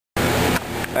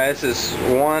This is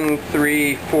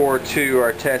 1342,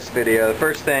 our test video. The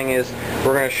first thing is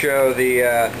we're going to show the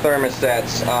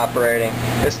thermostats operating.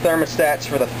 This thermostat's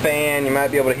for the fan. You might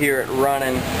be able to hear it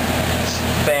running. This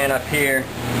fan up here.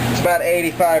 It's about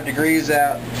 85 degrees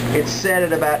out. It's set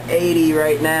at about 80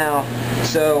 right now.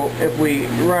 So if we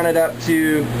run it up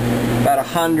to about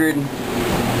 100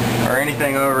 or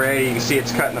anything over 80, you can see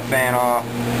it's cutting the fan off.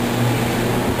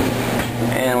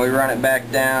 And we run it back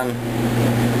down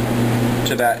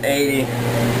to about 80,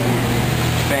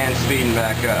 fan speeding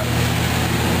back up.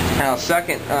 Now,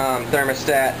 second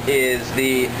thermostat is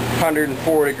the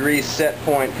 104 degree set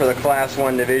point for the Class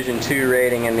 1 Division 2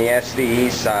 rating in the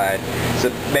SVE side. So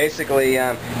basically,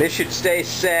 this should stay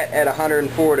set at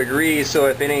 104 degrees, so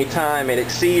if at any time it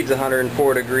exceeds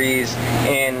 104 degrees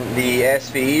in the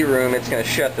SVE room, it's going to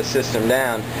shut the system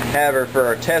down. However, for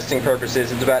our testing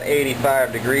purposes, it's about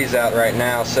 85 degrees out right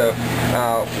now, so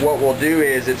what we'll do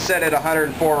is, it's set at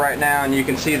 104 right now, and you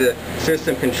can see the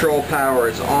system control power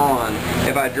is on.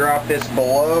 If I drop this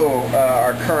below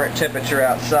our current temperature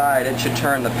outside, it should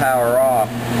turn the power off,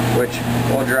 which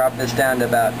we'll drop this down to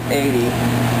about 80,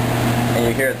 and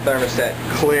you hear the thermostat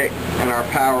click, and our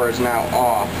power is now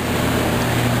off.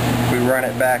 We run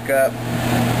it back up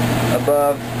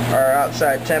above our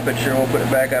outside temperature. We'll put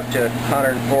it back up to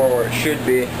 104 where it should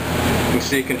be. You can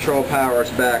see control power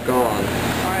is back on.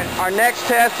 Alright, our next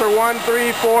test for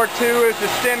 1342 is to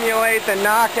stimulate the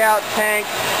knockout tank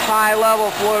high level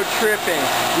flow tripping.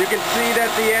 You can see that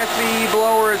the SVE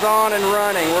blower is on and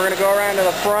running. We're going to go around to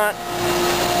the front.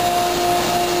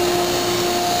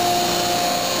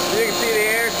 You can see the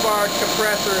Air Sparge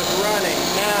compressor is running.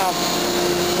 Now,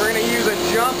 we're going to use a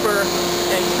jumper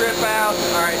and trip out,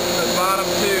 alright, the bottom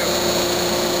two.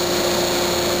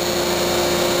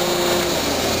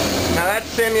 Now that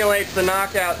simulates the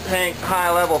knockout tank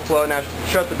high level flow. Now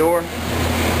shut the door.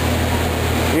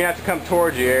 You have to come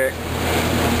towards you, Eric.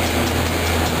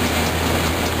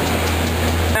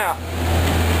 Now,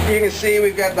 you can see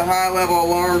we've got the high level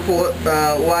alarm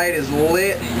light is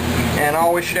lit, and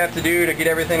all we should have to do to get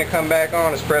everything to come back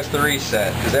on is press the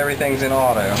reset, because everything's in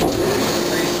auto.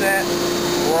 Reset,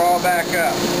 we're all back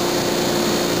up.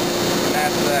 And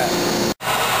that's that.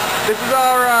 This is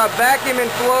our vacuum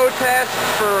and flow test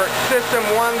for system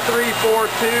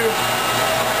 1342.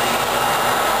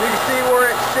 You can see we're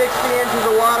at 60 inches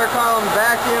of water column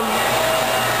vacuum.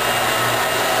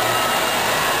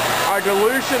 Our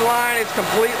dilution line is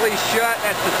completely shut.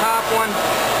 That's the top one.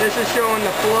 This is showing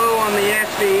the flow on the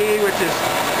SVE, which is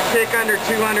tick under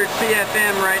 200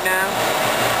 CFM right now.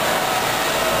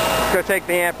 Let's go take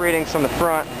the amp readings from the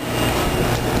front.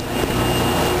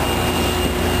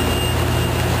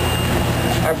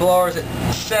 Our blower's at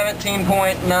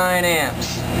 17.9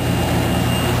 amps.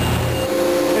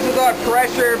 This is our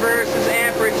pressure versus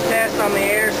amperage test on the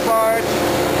Air Sparge.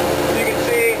 You can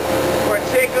see we're a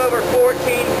tick over 14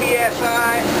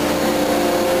 psi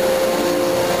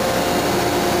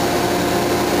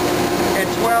and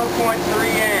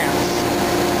 12.3 amps.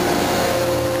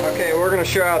 Okay, we're going to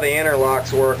show how the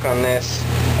interlocks work on this.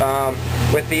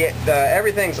 With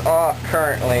everything's off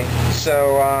currently,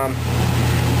 so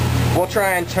we'll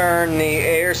try and turn the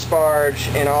Air Sparge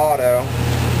in auto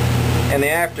and the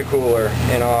aftercooler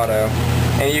in auto.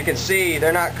 And you can see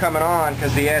they're not coming on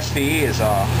because the SVE is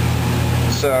off.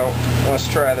 So let's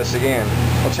try this again.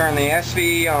 We'll turn the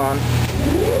SVE on.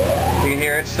 You can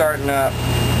hear it starting up.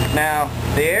 Now,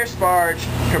 the Air Sparge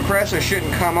compressor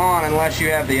shouldn't come on unless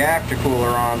you have the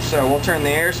aftercooler on. So we'll turn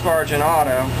the Air Sparge in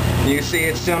auto. You can see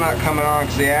it's still not coming on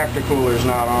because the aftercooler is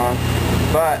not on.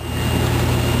 But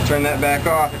turn that back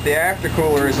off. If the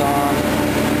aftercooler is on,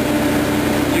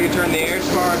 you can turn the Air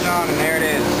Sparge on, and there it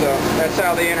is. So that's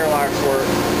how the interlocks work.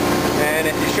 And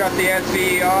if you shut the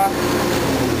SVE off,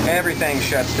 everything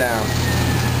shuts down.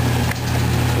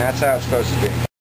 And that's how it's supposed to be.